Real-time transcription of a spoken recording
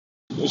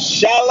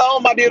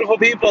Shalom, my beautiful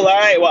people. All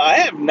right, well, I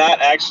have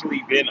not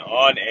actually been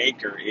on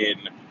Anchor in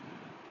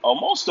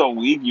almost a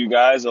week, you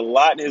guys. A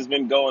lot has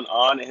been going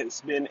on.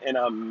 It's been an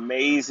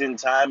amazing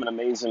time, an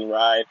amazing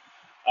ride.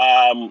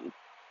 Um,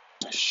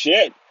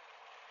 shit.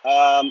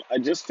 I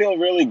just feel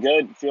really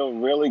good. Feel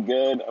really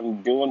good.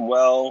 I'm doing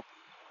well.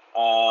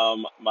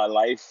 My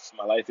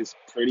life is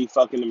pretty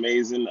fucking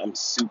amazing. I'm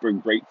super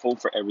grateful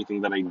for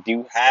everything that I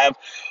do have.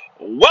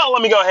 Well,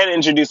 let me go ahead and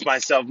introduce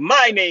myself.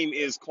 My name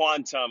is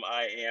Quantum.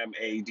 I am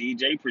a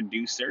DJ,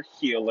 producer,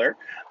 healer,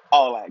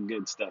 all that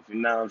good stuff. You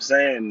know what I'm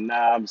saying?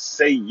 Nah, I'm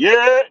saying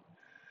yeah.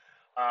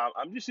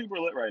 I'm just super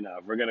lit right now,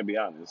 if we're gonna be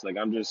honest. Like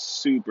I'm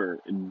just super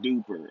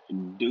duper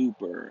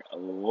duper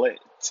lit.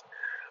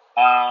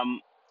 Um,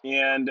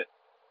 and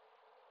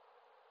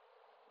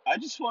I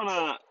just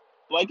wanna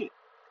like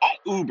I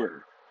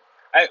Uber.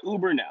 I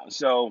Uber now.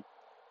 So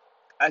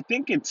I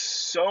think it's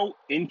so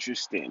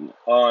interesting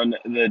on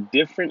the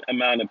different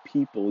amount of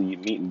people you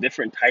meet, and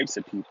different types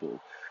of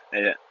people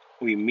that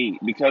we meet.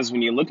 Because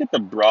when you look at the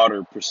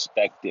broader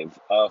perspective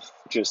of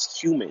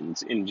just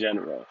humans in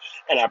general,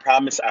 and I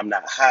promise I'm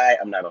not high,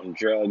 I'm not on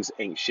drugs,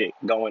 ain't shit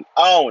going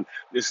on.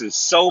 This is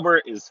sober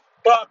as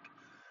fuck.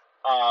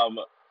 Um,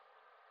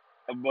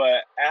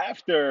 but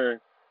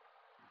after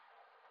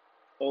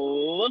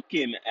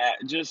looking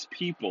at just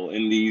people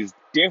in these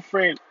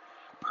different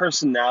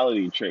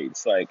personality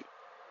traits, like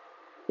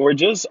we're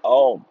just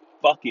all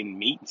fucking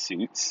meat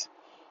suits.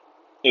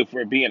 If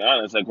we're being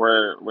honest, like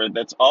we're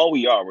that's all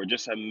we are. We're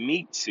just a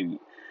meat suit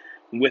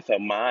with a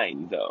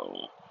mind,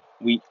 though.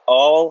 We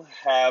all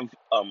have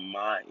a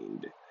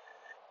mind,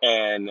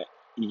 and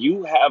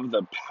you have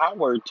the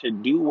power to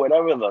do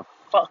whatever the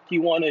fuck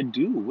you want to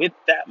do with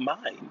that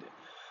mind.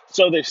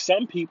 So there's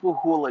some people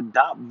who will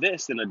adopt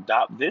this and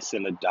adopt this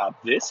and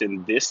adopt this,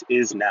 and this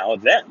is now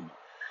them.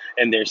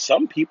 And there's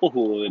some people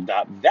who will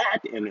adopt that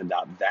and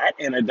adopt that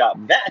and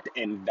adopt that,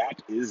 and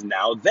that is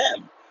now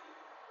them.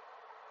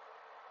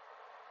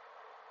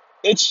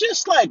 It's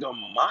just like a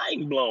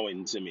mind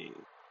blowing to me.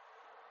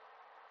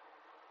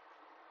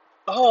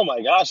 Oh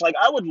my gosh, like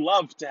I would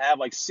love to have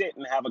like sit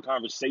and have a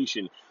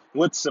conversation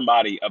with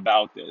somebody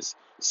about this.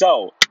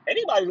 So,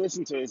 anybody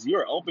listen to this,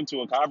 you're open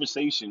to a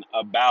conversation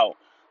about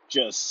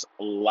just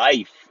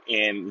life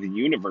and the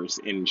universe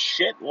and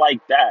shit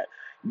like that.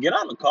 Get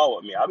on the call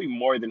with me. I'll be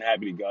more than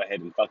happy to go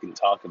ahead and fucking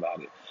talk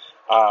about it.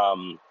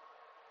 Um,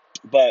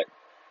 but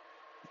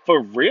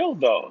for real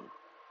though,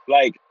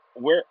 like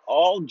we're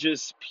all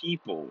just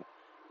people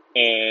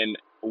and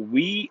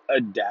we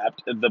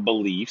adapt the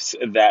beliefs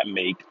that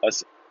make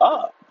us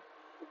up,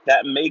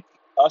 that make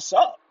us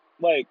up.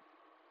 Like,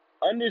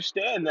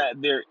 understand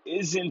that there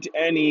isn't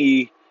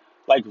any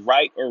like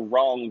right or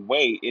wrong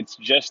way. It's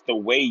just the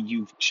way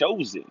you've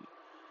chosen.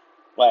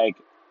 Like,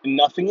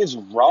 nothing is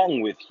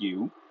wrong with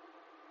you.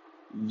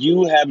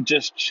 You have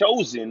just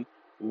chosen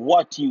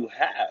what you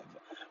have.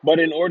 But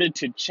in order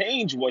to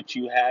change what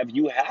you have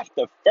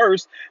to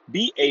first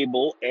be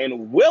able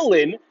and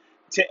willing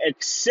to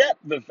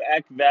accept the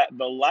fact that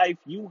the life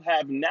you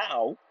have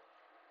now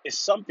is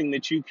something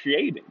that you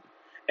created.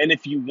 And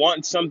if you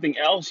want something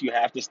else, you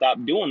have to stop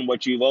doing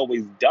what you've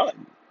always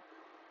done.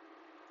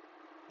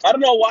 I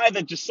don't know why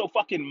that's just so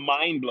fucking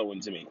mind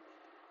blowing to me.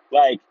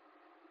 Like,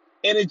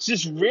 and it's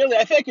just really,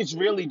 I feel like it's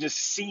really just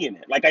seeing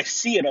it. Like, I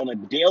see it on a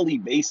daily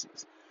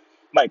basis.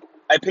 Like,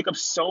 I pick up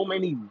so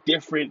many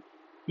different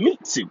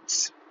meat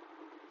suits.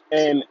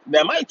 And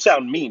that might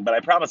sound mean, but I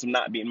promise I'm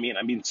not being mean.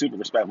 I'm being super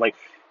respectful. Like,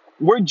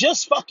 we're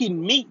just fucking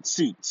meat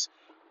suits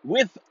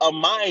with a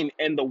mind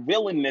and the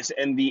willingness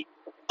and the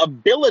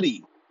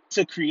ability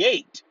to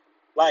create.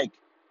 Like,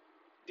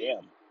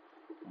 damn.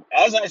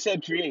 As I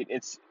said, create.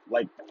 It's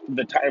like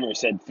the timer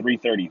said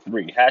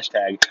 3:33.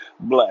 Hashtag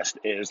blessed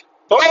is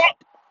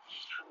fuck.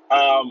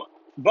 Um,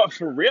 but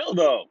for real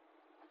though,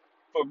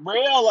 for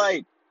real,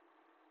 like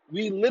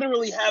we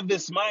literally have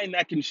this mind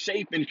that can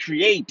shape and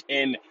create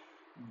and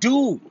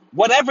do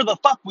whatever the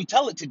fuck we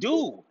tell it to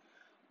do.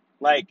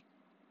 Like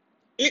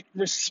it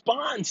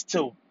responds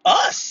to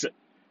us.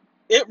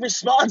 It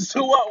responds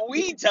to what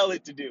we tell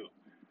it to do.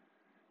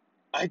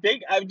 I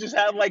think I've just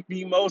had like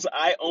the most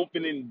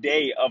eye-opening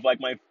day of like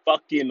my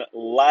fucking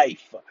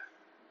life.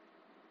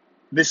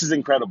 This is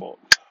incredible.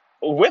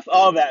 With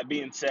all that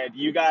being said,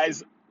 you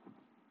guys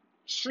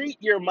treat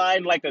your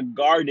mind like a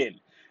garden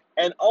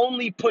and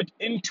only put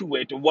into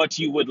it what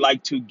you would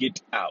like to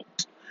get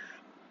out.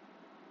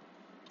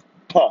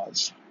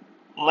 Pause.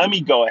 Let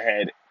me go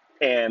ahead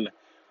and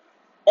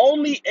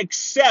only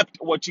accept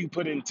what you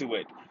put into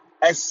it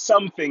as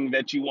something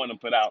that you want to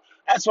put out.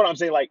 That's what I'm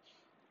saying. Like,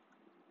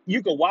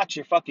 you can watch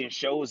your fucking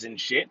shows and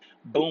shit.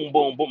 Boom,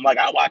 boom, boom. Like,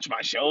 I watch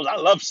my shows. I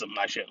love some of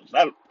my shows.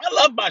 I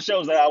love my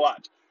shows that I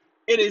watch.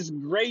 It is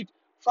great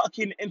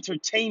fucking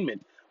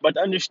entertainment. But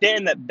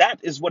understand that that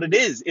is what it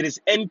is. It is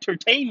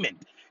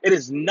entertainment. It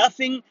is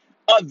nothing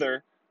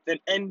other than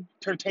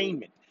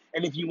entertainment.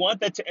 And if you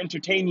want that to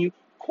entertain you,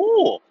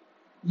 cool.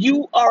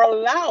 You are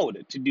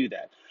allowed to do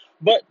that.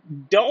 But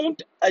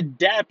don't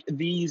adapt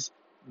these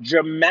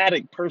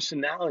dramatic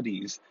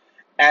personalities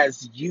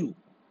as you.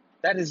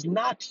 That is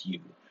not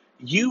you.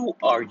 You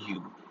are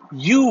you.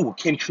 You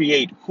can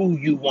create who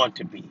you want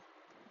to be.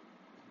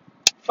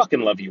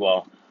 Fucking love you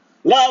all.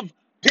 Love,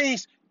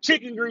 peace,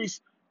 chicken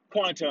grease,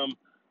 quantum.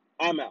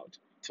 I'm out.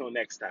 Till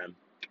next time,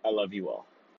 I love you all.